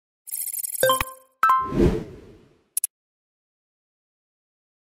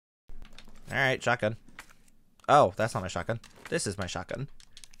Alright, shotgun. Oh, that's not my shotgun. This is my shotgun.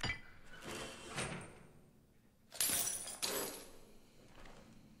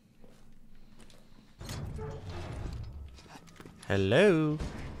 Hello.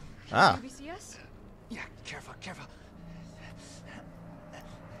 Ah. U.B.C.S? Yeah, careful, careful.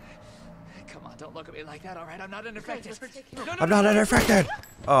 Come on, don't look at me like that, alright? I'm not unaffected. I'm not unaffected.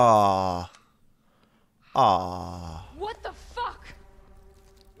 Aww. Aww. What the fuck?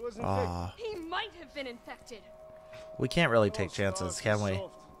 Aww. He might have been infected. We can't really take chances, can we?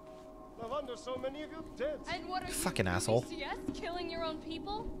 No wonder so many of you dead. And what are you, Fucking asshole. U.B.C.S, killing your own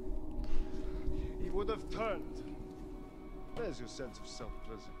people? He would have turned. Where's your sense of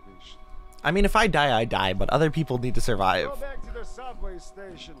self-preservation? I mean, if I die, I die, but other people need to survive. Go back to the subway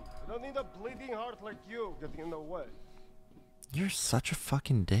station. I don't need a bleeding heart like you getting in the way. You're such a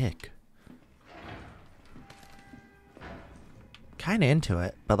fucking dick. Kinda into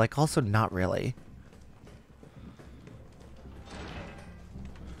it, but like also not really.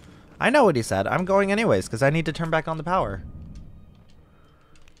 I know what he said. I'm going anyways, because I need to turn back on the power.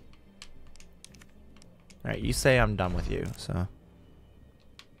 Alright, you say I'm done with you, so.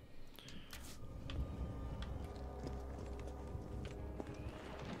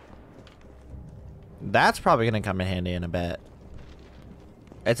 That's probably going to come in handy in a bit.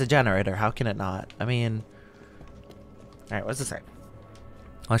 It's a generator. How can it not? I mean... Alright, what's it say?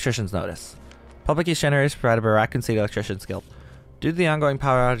 Electrician's notice. Public use generators provided by Raccoon City Electricians Guild. Due to the ongoing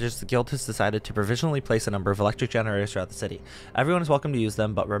power outages, the guild has decided to provisionally place a number of electric generators throughout the city. Everyone is welcome to use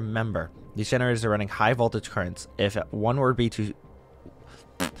them, but remember, these generators are running high voltage currents. If one were to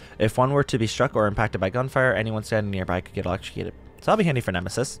be struck or impacted by gunfire, anyone standing nearby could get electrocuted. So that'll be handy for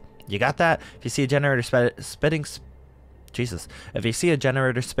Nemesis. You got that? If you see a generator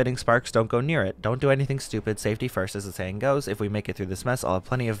spitting sparks, don't go near it. Don't do anything stupid. Safety first, as the saying goes. If we make it through this mess, I'll have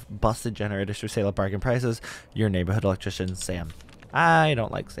plenty of busted generators for sale at bargain prices. Your neighborhood electrician, Sam. I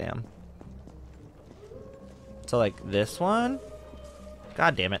don't like Sam. So, like, this one?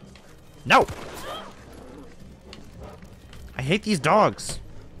 God damn it. No! I hate these dogs.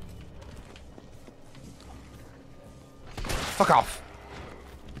 Fuck off.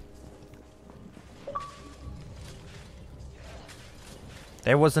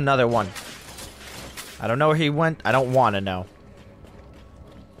 There was another one. I don't know where he went. I don't want to know.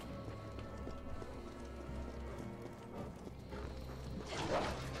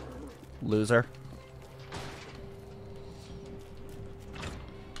 Loser.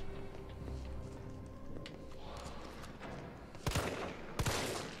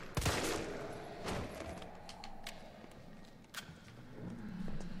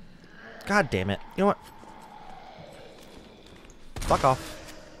 God damn it. You know what? Fuck off.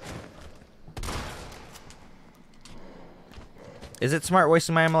 Is it smart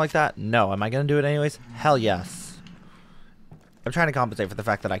wasting my ammo like that? No. Am I going to do it anyways? Hell yes. I'm trying to compensate for the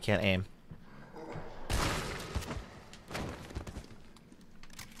fact that I can't aim.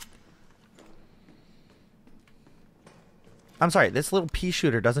 I'm sorry, this little pea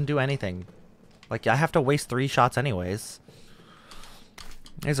shooter doesn't do anything. Like, I have to waste 3 shots anyways.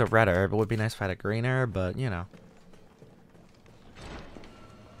 There's a red herb. It would be nice if I had a green herb, but, you know.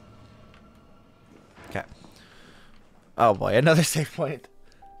 Okay. Oh boy, another save point.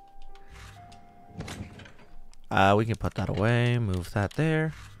 We can put that away, move that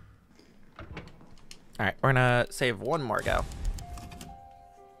there. Alright, we're gonna save one more go.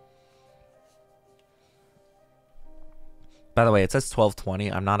 By the way, it says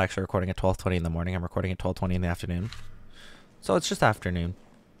 12:20. I'm not actually recording at 12:20 in the morning. I'm recording at 12:20 in the afternoon. So it's just afternoon.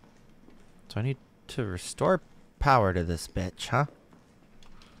 So I need to restore power to this bitch, huh?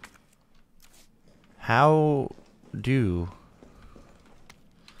 How do...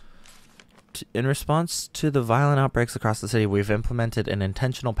 In response to the violent outbreaks across the city, we've implemented an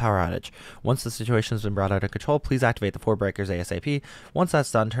intentional power outage. Once the situation has been brought out of control, please activate the 4 breakers ASAP. Once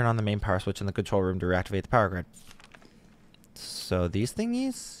that's done, turn on the main power switch in the control room to reactivate the power grid. So these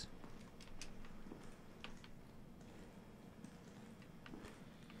thingies?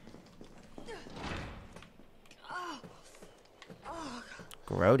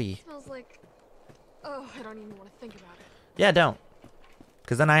 Grody. Smells like... Oh, I don't even want to think about it. Yeah, don't.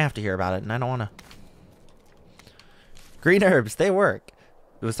 Because then I have to hear about it, and I don't want to. Green herbs, they work.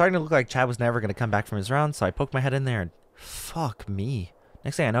 It was starting to look like Chad was never going to come back from his round, so I poked my head in there and... Fuck me.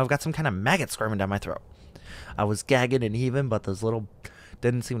 Next thing I know, I've got some kind of maggot squirming down my throat. I was gagging and heaving, but those little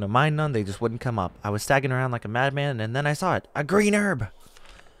didn't seem to mind none. They just wouldn't come up. I was staggering around like a madman, and then I saw it. A green herb!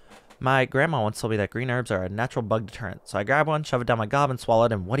 My grandma once told me that green herbs are a natural bug deterrent. So I grabbed one, shoved it down my gob, and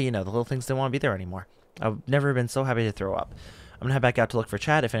swallowed, and what do you know? The little things didn't want to be there anymore. I've never been so happy to throw up. I'm gonna head back out to look for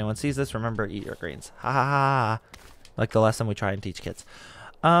Chad. If anyone sees this, remember, eat your greens. Ha ha ha. Like the lesson we try and teach kids.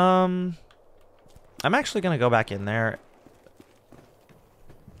 I'm actually gonna go back in there.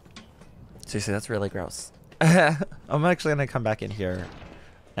 Seriously, that's really gross. I'm actually gonna come back in here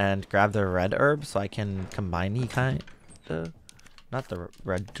and grab the red herb so I can combine not the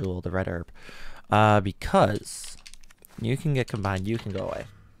red jewel, the red herb. Because you can get combined, you can go away.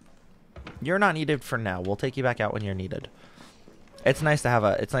 You're not needed for now. We'll take you back out when you're needed. It's nice to have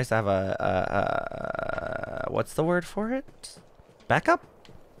a what's the word for it? Backup?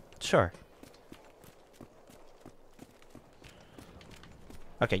 Sure.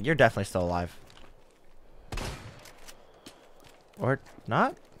 Okay, you're definitely still alive. Or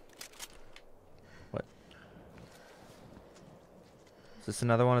not? What? Is this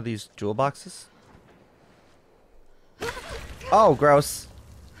another one of these jewel boxes? Oh, gross.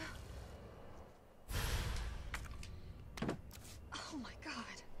 Oh my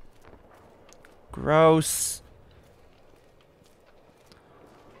god. Gross.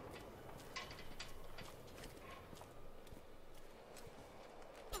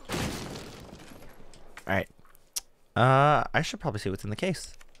 Alright. I should probably see what's in the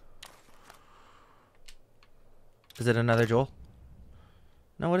case. Is it another jewel?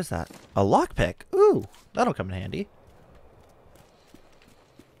 No, what is that? A lockpick. Ooh, that'll come in handy.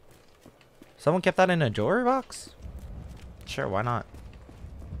 Someone kept that in a jewelry box? Sure, why not?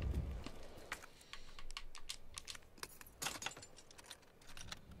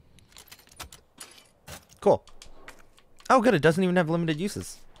 Cool. Oh, good. It doesn't even have limited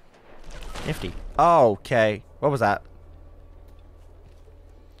uses. Nifty. Oh, okay. What was that?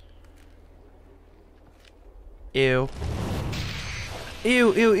 Ew.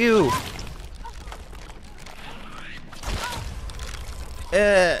 Ew, ew, ew.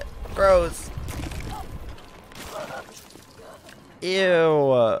 Gross.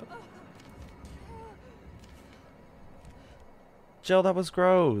 Ew. Jill, that was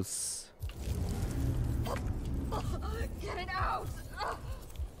gross. Get it out!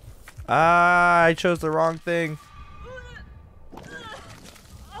 Ah, I chose the wrong thing.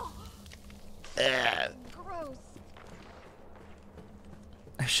 Gross.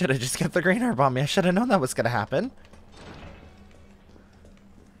 I should have just kept the green herb on me. I should have known that was going to happen.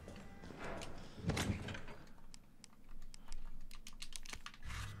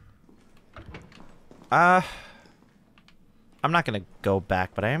 I'm not going to go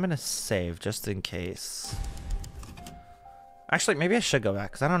back, but I am going to save just in case. Actually, maybe I should go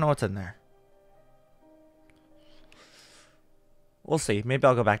back because I don't know what's in there. We'll see. Maybe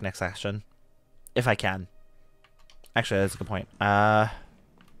I'll go back next session. If I can. Actually, that's a good point.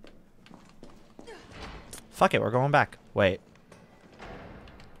 Fuck it, we're going back. Wait.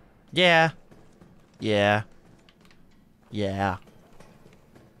 Yeah. Yeah. Yeah.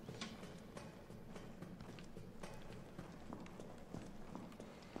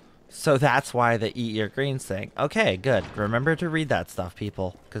 So that's why the eat your greens thing. Okay, good. Remember to read that stuff,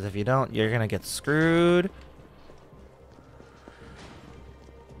 people. Because if you don't, you're going to get screwed.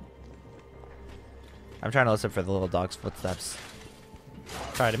 I'm trying to listen for the little dog's footsteps.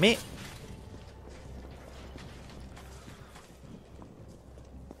 Try to meet.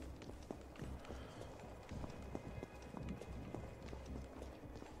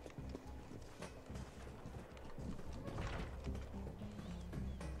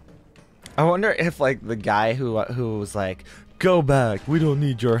 I wonder if, like, the guy who was like, go back, we don't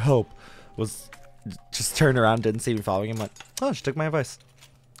need your help, was just turned around, didn't see me following him, went, oh, she took my advice.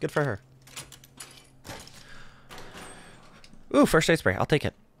 Good for her. Ooh, first aid spray. I'll take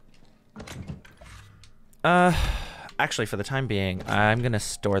it. Actually, for the time being, I'm going to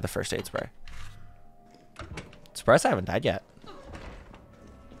store the first aid spray. Surprised I haven't died yet.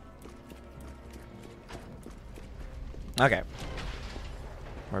 Okay.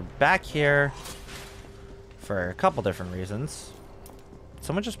 We're back here for a couple different reasons. Did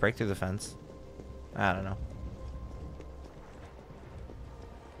someone just break through the fence? I don't know.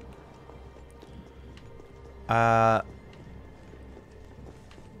 I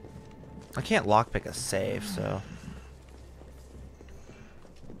can't lockpick a safe, so...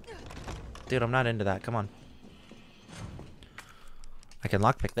 Dude, I'm not into that. Come on. I can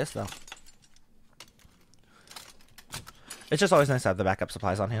lockpick this, though. It's just always nice to have the backup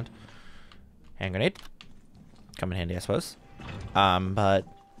supplies on hand. Hand grenade. Come in handy, I suppose. But...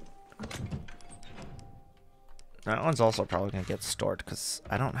 that one's also probably going to get stored, because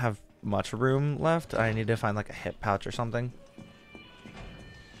I don't have much room left. I need to find, like, a hip pouch or something.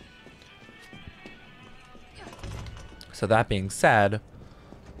 So that being said,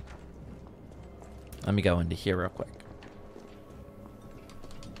 let me go into here real quick.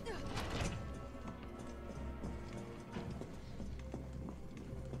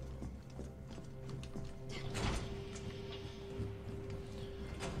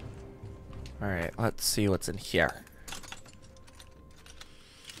 Alright, let's see what's in here.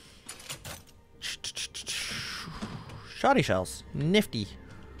 Shoddy shells. Nifty.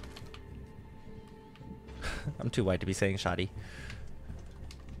 I'm too white to be saying shoddy.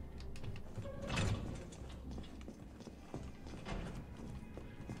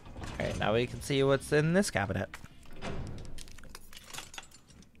 Alright, now we can see what's in this cabinet.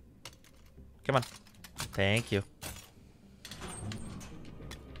 Come on. Thank you.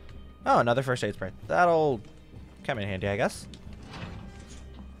 Oh, another first aid spray. That'll come in handy, I guess.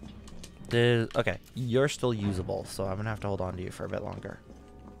 Okay, you're still usable, so I'm gonna have to hold on to you for a bit longer.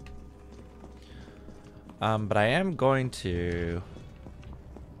 But I am going to...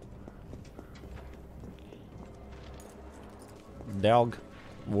 Dog.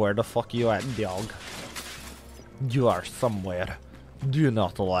 Where the fuck you at, dog? You are somewhere. Do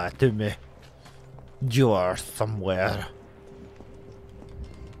not lie to me. You are somewhere.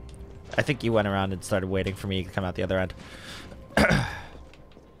 I think you went around and started waiting for me to come out the other end.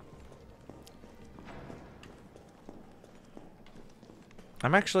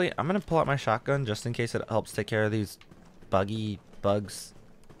 I'm gonna pull out my shotgun just in case it helps take care of these bugs.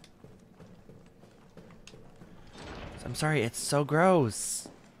 I'm sorry, it's so gross.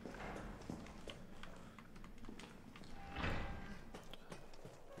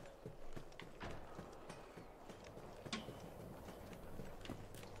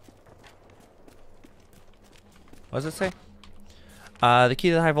 What does it say? The key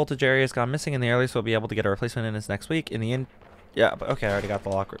to the high voltage area has gone missing, and the earliest we'll be able to get a replacement in is next week. In the end, yeah, but okay, I already got the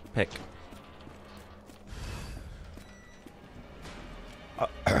lock pick.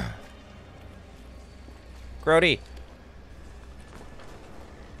 Grody.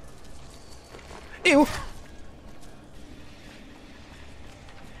 Ew.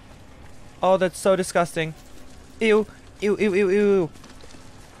 Oh, that's so disgusting. Ew. Ew, ew, ew, ew.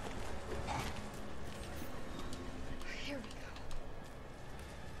 Here we go.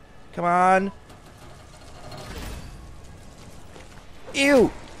 Come on.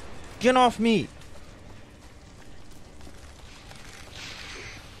 Ew. Get off me.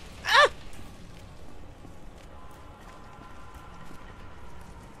 Ah.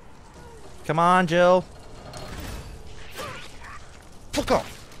 Come on, Jill. Fuck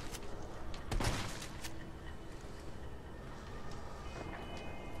off.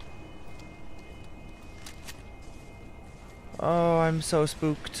 Oh, I'm so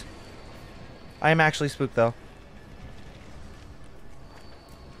spooked. I am actually spooked, though.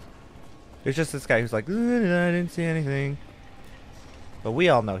 There's just this guy who's like, I didn't see anything. But we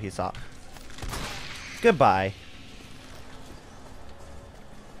all know he saw. Goodbye.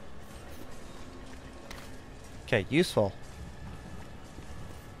 Okay, useful.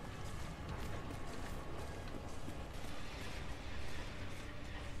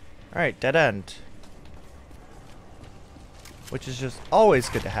 Alright, dead end. Which is just always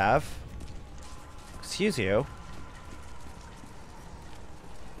good to have. Excuse you.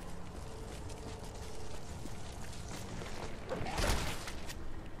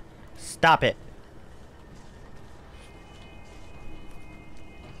 Stop it.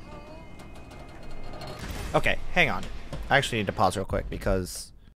 Okay, hang on. I actually need to pause real quick because